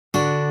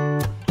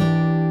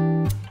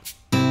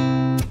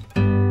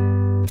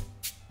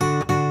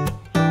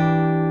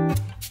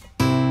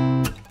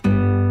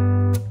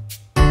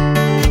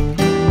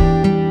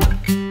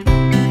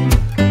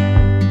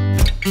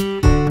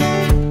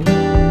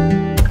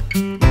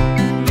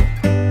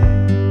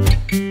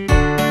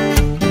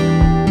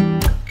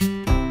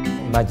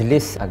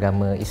Majlis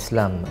Agama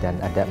Islam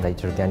dan Adat Melayu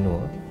Terengganu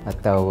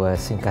atau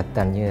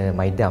singkatannya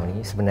MAIDAM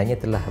ni sebenarnya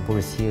telah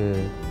berusia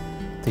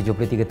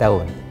 73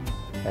 tahun.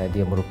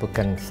 Dia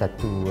merupakan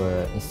satu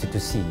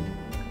institusi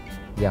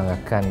yang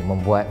akan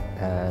membuat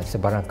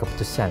sebarang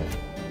keputusan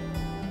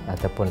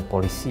ataupun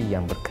polisi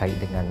yang berkait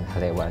dengan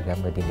hal ehwal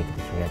agama di negeri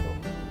Terengganu.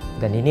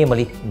 Dan ini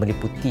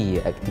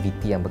meliputi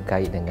aktiviti yang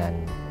berkait dengan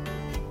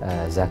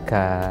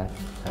zakat,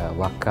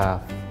 wakaf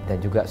dan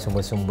juga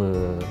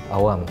sumber-sumber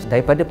awam.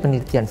 Daripada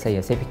penelitian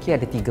saya fikir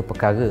ada 3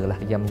 perkara lah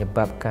yang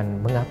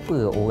menyebabkan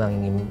mengapa orang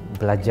ingin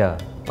belajar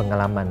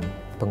pengalaman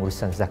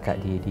pengurusan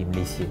zakat di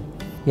Malaysia.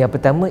 Yang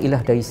pertama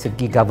ialah dari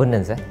segi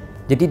governance.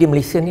 Jadi di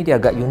Malaysia ni dia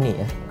agak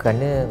unik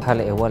kerana hal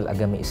ehwal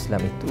agama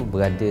Islam itu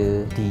berada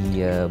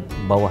di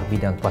bawah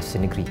bidang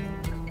kuasa negeri.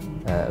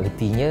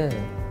 Ertinya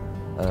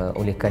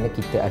oleh kerana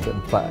kita ada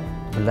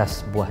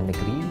 14 buah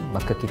negeri,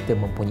 maka kita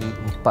mempunyai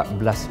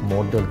 14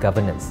 model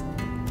governance.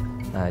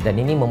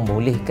 Dan ini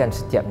membolehkan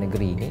setiap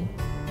negeri ini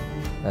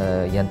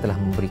yang telah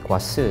memberi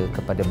kuasa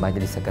kepada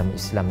Majlis Agama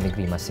Islam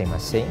negeri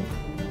masing-masing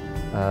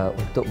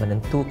untuk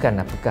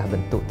menentukan apakah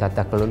bentuk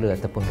tata kelola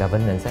ataupun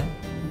governance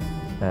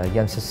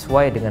yang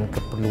sesuai dengan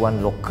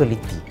keperluan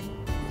lokaliti.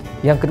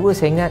 Yang kedua,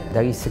 saya ingat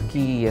dari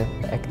segi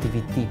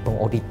aktiviti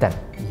pengauditan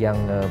yang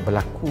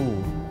berlaku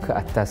ke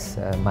atas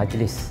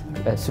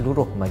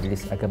seluruh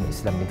Majlis Agama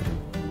Islam negeri,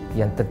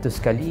 yang tentu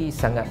sekali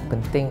sangat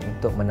penting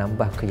untuk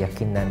menambah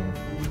keyakinan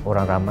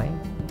orang ramai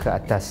ke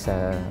atas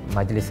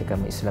Majlis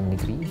Agama Islam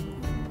negeri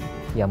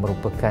yang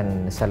merupakan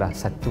salah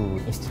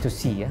satu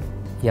institusi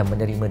yang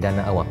menerima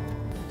dana awam.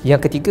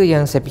 Yang ketiga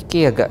yang saya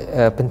fikir agak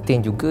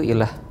penting juga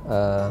ialah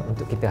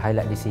untuk kita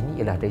highlight di sini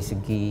ialah dari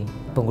segi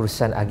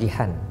pengurusan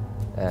agihan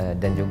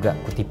dan juga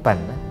kutipan.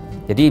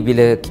 Jadi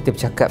bila kita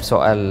bercakap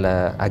soal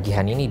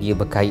agihan ini, dia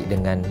berkait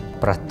dengan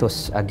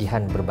peratus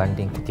agihan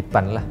berbanding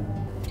kutipan lah.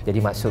 Jadi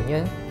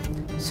maksudnya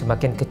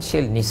semakin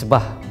kecil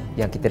nisbah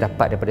yang kita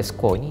dapat daripada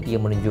skor ini, dia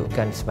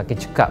menunjukkan semakin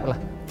cekap lah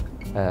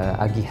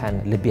agihan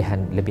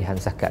lebihan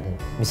zakat ini.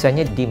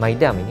 Misalnya di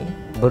MAIDAM ini,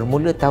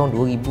 bermula tahun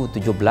 2017,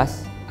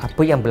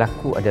 apa yang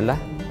berlaku adalah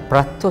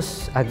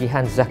peratus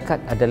agihan zakat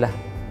adalah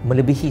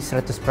melebihi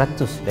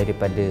 100%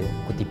 daripada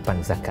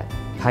kutipan zakat.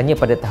 Hanya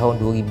pada tahun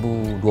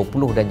 2020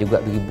 dan juga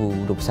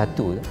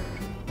 2021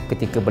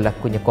 ketika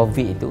berlakunya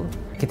COVID itu,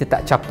 kita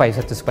tak capai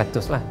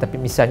 100% lah.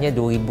 Tapi misalnya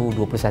 2021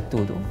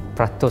 tu,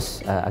 peratus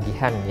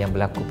agihan yang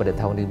berlaku pada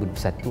tahun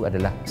 2021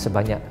 adalah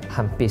sebanyak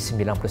hampir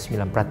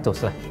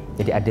 99% lah.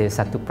 Jadi ada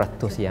 1%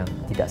 yang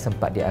tidak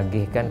sempat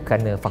diagihkan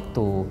kerana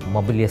faktor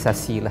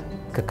mobilisasi lah,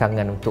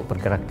 kekangan untuk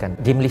pergerakan.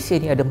 Di Malaysia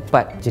ni ada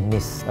 4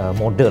 jenis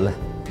model lah,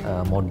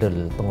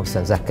 model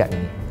pengurusan zakat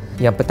ini.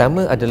 Yang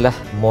pertama adalah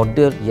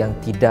model yang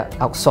tidak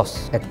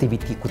outsource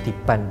aktiviti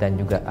kutipan dan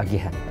juga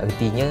agihan.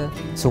 Artinya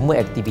semua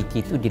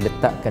aktiviti itu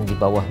diletakkan di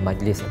bawah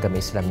Majlis Agama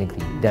Islam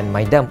Negeri, dan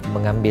MAIDAM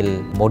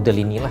mengambil model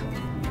inilah.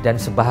 Dan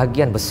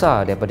sebahagian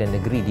besar daripada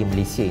negeri di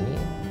Malaysia ini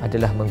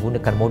adalah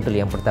menggunakan model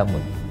yang pertama,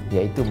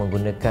 iaitu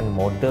menggunakan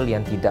model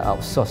yang tidak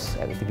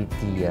outsource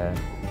aktiviti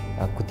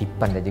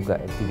kutipan dan juga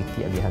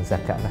aktiviti agihan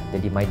zakat lah.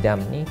 Jadi MAIDAM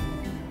ni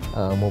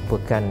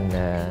merupakan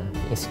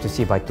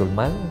institusi Baitul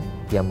Mal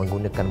yang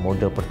menggunakan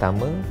model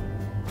pertama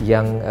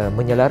yang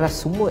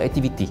menyelaras semua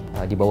aktiviti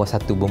di bawah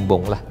satu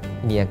bumbung lah.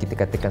 Ini yang kita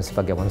katakan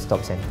sebagai one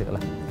stop center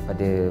lah.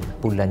 Pada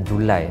bulan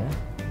Julai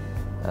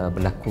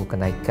berlaku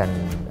kenaikan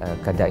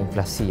kadar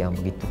inflasi yang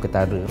begitu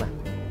ketara lah.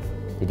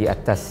 Jadi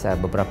atas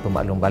beberapa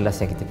maklum balas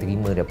yang kita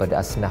terima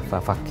daripada asnaf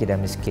fakir dan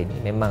miskin,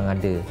 memang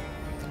ada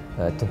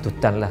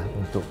tuntutan lah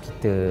untuk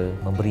kita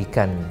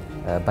memberikan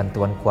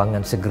bantuan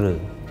kewangan segera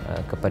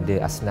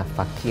kepada asnaf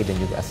fakir dan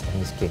juga asnaf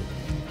miskin.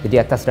 Jadi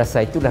atas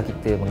dasar itulah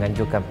kita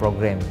menganjurkan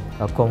program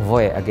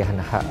konvoi agihan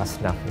hak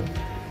asnaf ni.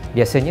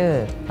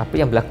 Biasanya apa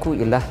yang berlaku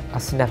ialah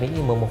asnaf ini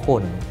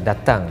memohon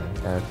datang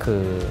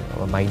ke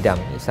MAIDAM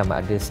ni,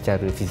 sama ada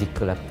secara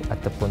fizikal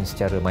ataupun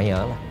secara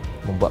maya lah,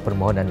 membuat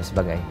permohonan dan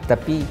sebagainya.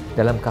 Tapi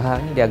dalam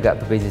hal ini dia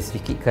agak berbeza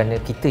sedikit kerana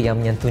kita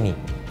yang menyantuni,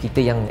 kita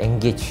yang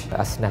engage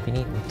asnaf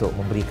ini untuk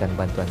memberikan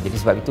bantuan. Jadi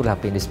sebab itulah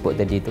apa yang disebut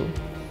tadi itu,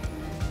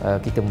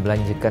 kita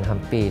membelanjakan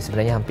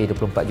sebenarnya hampir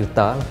 24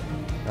 juta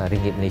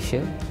ringgit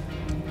Malaysia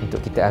untuk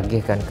kita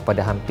agihkan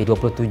kepada hampir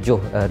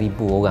 27,000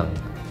 orang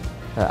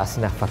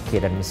asnaf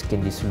fakir dan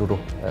miskin di seluruh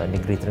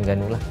negeri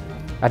Terengganu lah.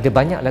 Ada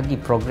banyak lagi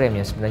program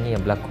yang sebenarnya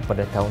yang berlaku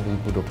pada tahun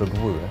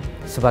 2022.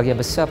 Sebahagian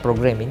besar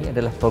program ini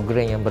adalah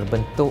program yang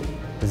berbentuk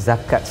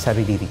zakat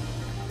sari diri.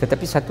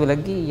 Tetapi satu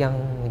lagi yang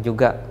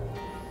juga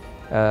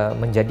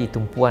menjadi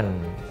tumpuan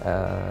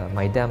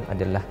MAIDAM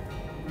adalah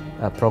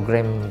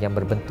program yang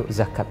berbentuk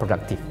zakat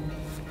produktif.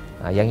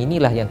 Yang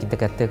inilah yang kita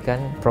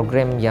katakan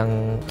program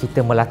yang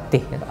kita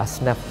melatih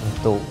asnaf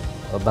untuk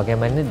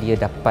bagaimana dia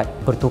dapat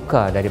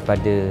bertukar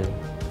daripada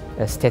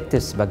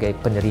status sebagai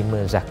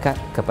penerima zakat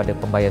kepada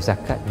pembayar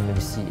zakat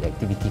menerusi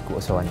aktiviti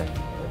keusahawanan.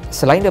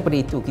 Selain daripada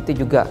itu, kita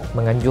juga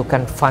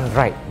menganjurkan Fund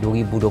Ride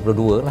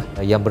 2022 lah,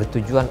 yang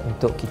bertujuan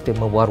untuk kita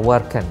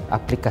mewar-warkan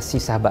aplikasi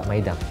Sahabat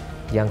MAIDAM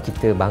yang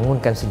kita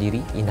bangunkan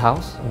sendiri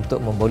in-house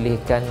untuk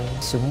membolehkan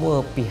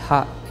semua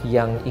pihak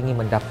yang ingin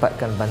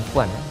mendapatkan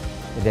bantuan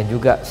dan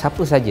juga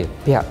siapa saja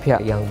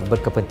pihak-pihak yang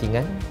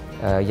berkepentingan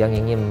yang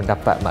ingin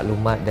mendapat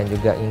maklumat dan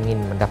juga ingin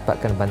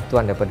mendapatkan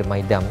bantuan daripada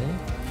MAIDAM ni,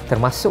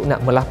 termasuk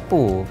nak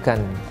melaporkan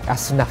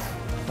asnaf,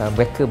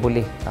 mereka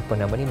boleh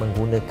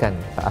menggunakan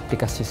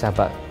aplikasi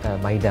sahabat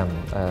MAIDAM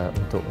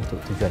untuk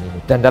tujuan ini.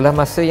 Dan dalam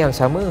masa yang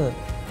sama,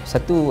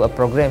 satu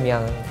program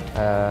yang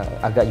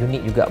agak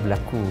unik juga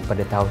berlaku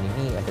pada tahun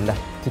ini adalah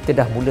kita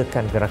dah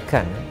mulakan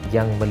gerakan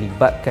yang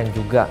melibatkan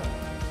juga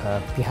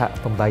pihak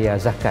pembayar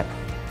zakat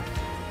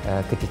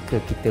ketika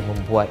kita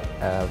membuat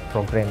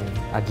program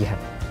agihan.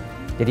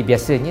 Jadi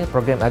biasanya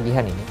program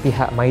agihan ini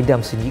pihak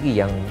MAIDAM sendiri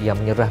yang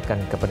menyerahkan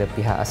kepada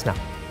pihak asnaf.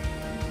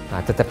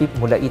 Tetapi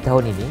mulai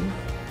tahun ini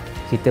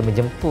kita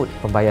menjemput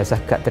pembayar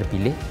zakat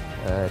terpilih,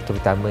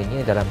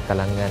 terutamanya dalam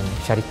kalangan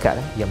syarikat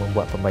yang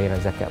membuat pembayaran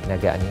zakat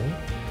perniagaan ini,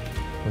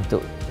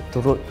 untuk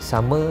turut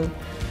sama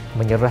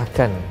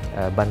menyerahkan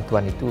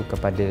bantuan itu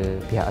kepada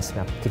pihak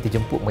asnaf. Kita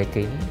jemput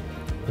mereka ini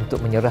untuk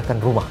menyerahkan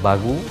rumah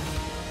baru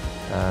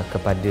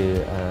kepada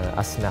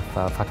asnaf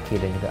fakir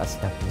dan juga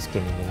asnaf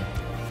miskin ini.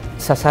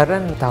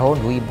 Sasaran tahun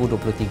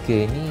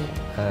 2023 ini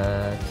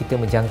kita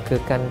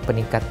menjangkakan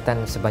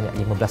peningkatan sebanyak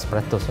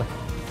 15%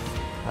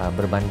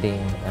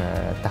 berbanding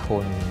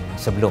tahun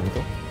sebelum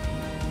itu,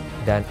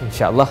 dan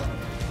insya-Allah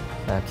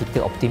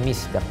kita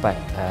optimis dapat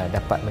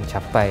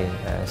mencapai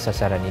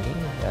sasaran ini,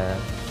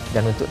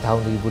 dan untuk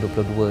tahun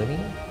 2022 ini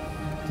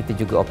kita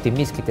juga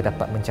optimis kita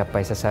dapat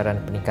mencapai sasaran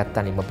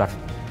peningkatan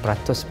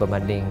 15%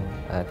 berbanding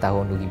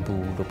tahun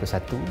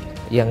 2021.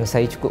 Yang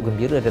saya cukup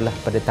gembira adalah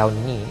pada tahun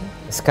ini,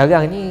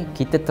 sekarang ini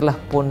kita telah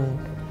pun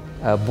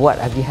buat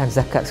agihan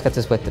zakat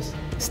 100%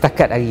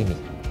 setakat hari ini.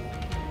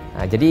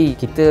 Jadi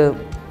kita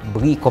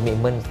beri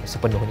komitmen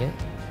sepenuhnya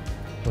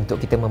untuk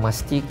kita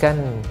memastikan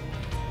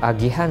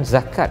agihan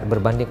zakat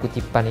berbanding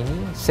kutipan ini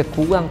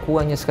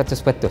sekurang-kurangnya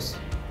 100%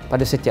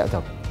 pada setiap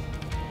tahun.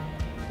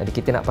 Jadi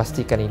kita nak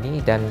pastikan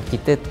ini, dan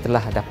kita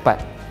telah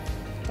dapat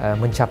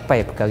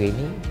mencapai perkara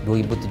ini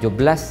 2017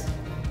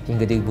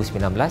 hingga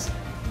 2019.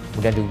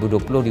 Kemudian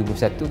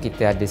 2020-2021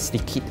 kita ada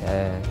sedikit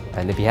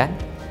lebihan,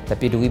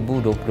 tapi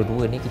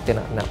 2022 ni kita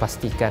nak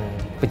pastikan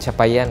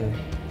pencapaian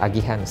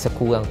agihan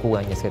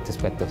sekurang-kurangnya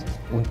 100%.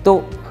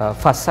 Untuk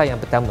fasa yang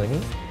pertama ni,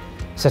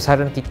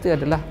 sasaran kita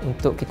adalah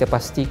untuk kita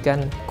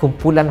pastikan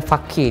kumpulan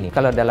fakir ni,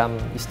 kalau dalam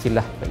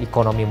istilah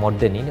ekonomi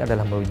moden ini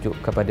adalah merujuk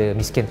kepada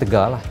miskin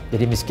tegar lah.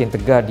 Jadi miskin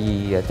tegar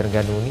di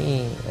Terengganu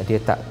ni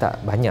dia tak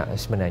banyak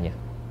sebenarnya.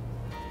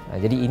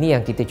 Jadi ini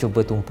yang kita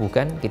cuba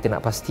tumpukan. Kita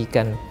nak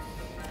pastikan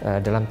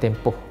dalam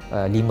tempoh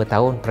 5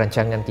 tahun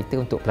perancangan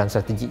kita untuk pelan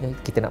strategik ni,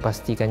 kita nak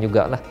pastikan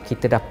jugalah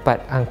kita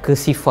dapat angka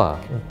sifar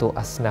untuk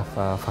asnaf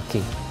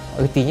fakir.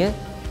 Artinya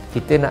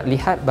kita nak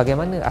lihat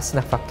bagaimana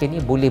asnaf fakir ni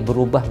boleh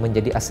berubah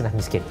menjadi asnaf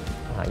miskin.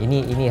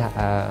 Ini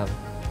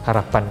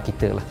harapan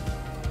kita lah,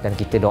 dan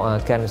kita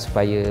doakan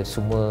supaya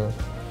semua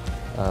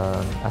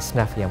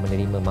asnaf yang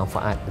menerima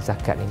manfaat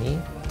zakat ini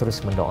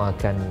terus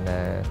mendoakan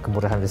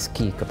kemurahan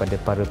rezeki kepada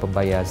para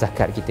pembayar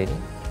zakat kita ni,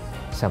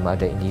 sama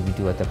ada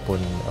individu ataupun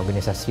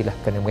organisasi lah,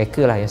 kerana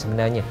mereka lah yang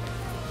sebenarnya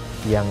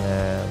yang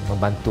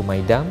membantu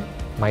MAIDAM.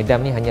 MAIDAM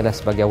ni hanyalah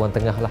sebagai awan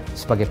tengah lah,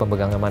 sebagai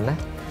pemegang amanah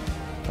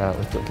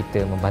untuk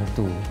kita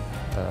membantu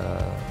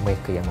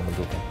mereka yang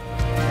memerlukan.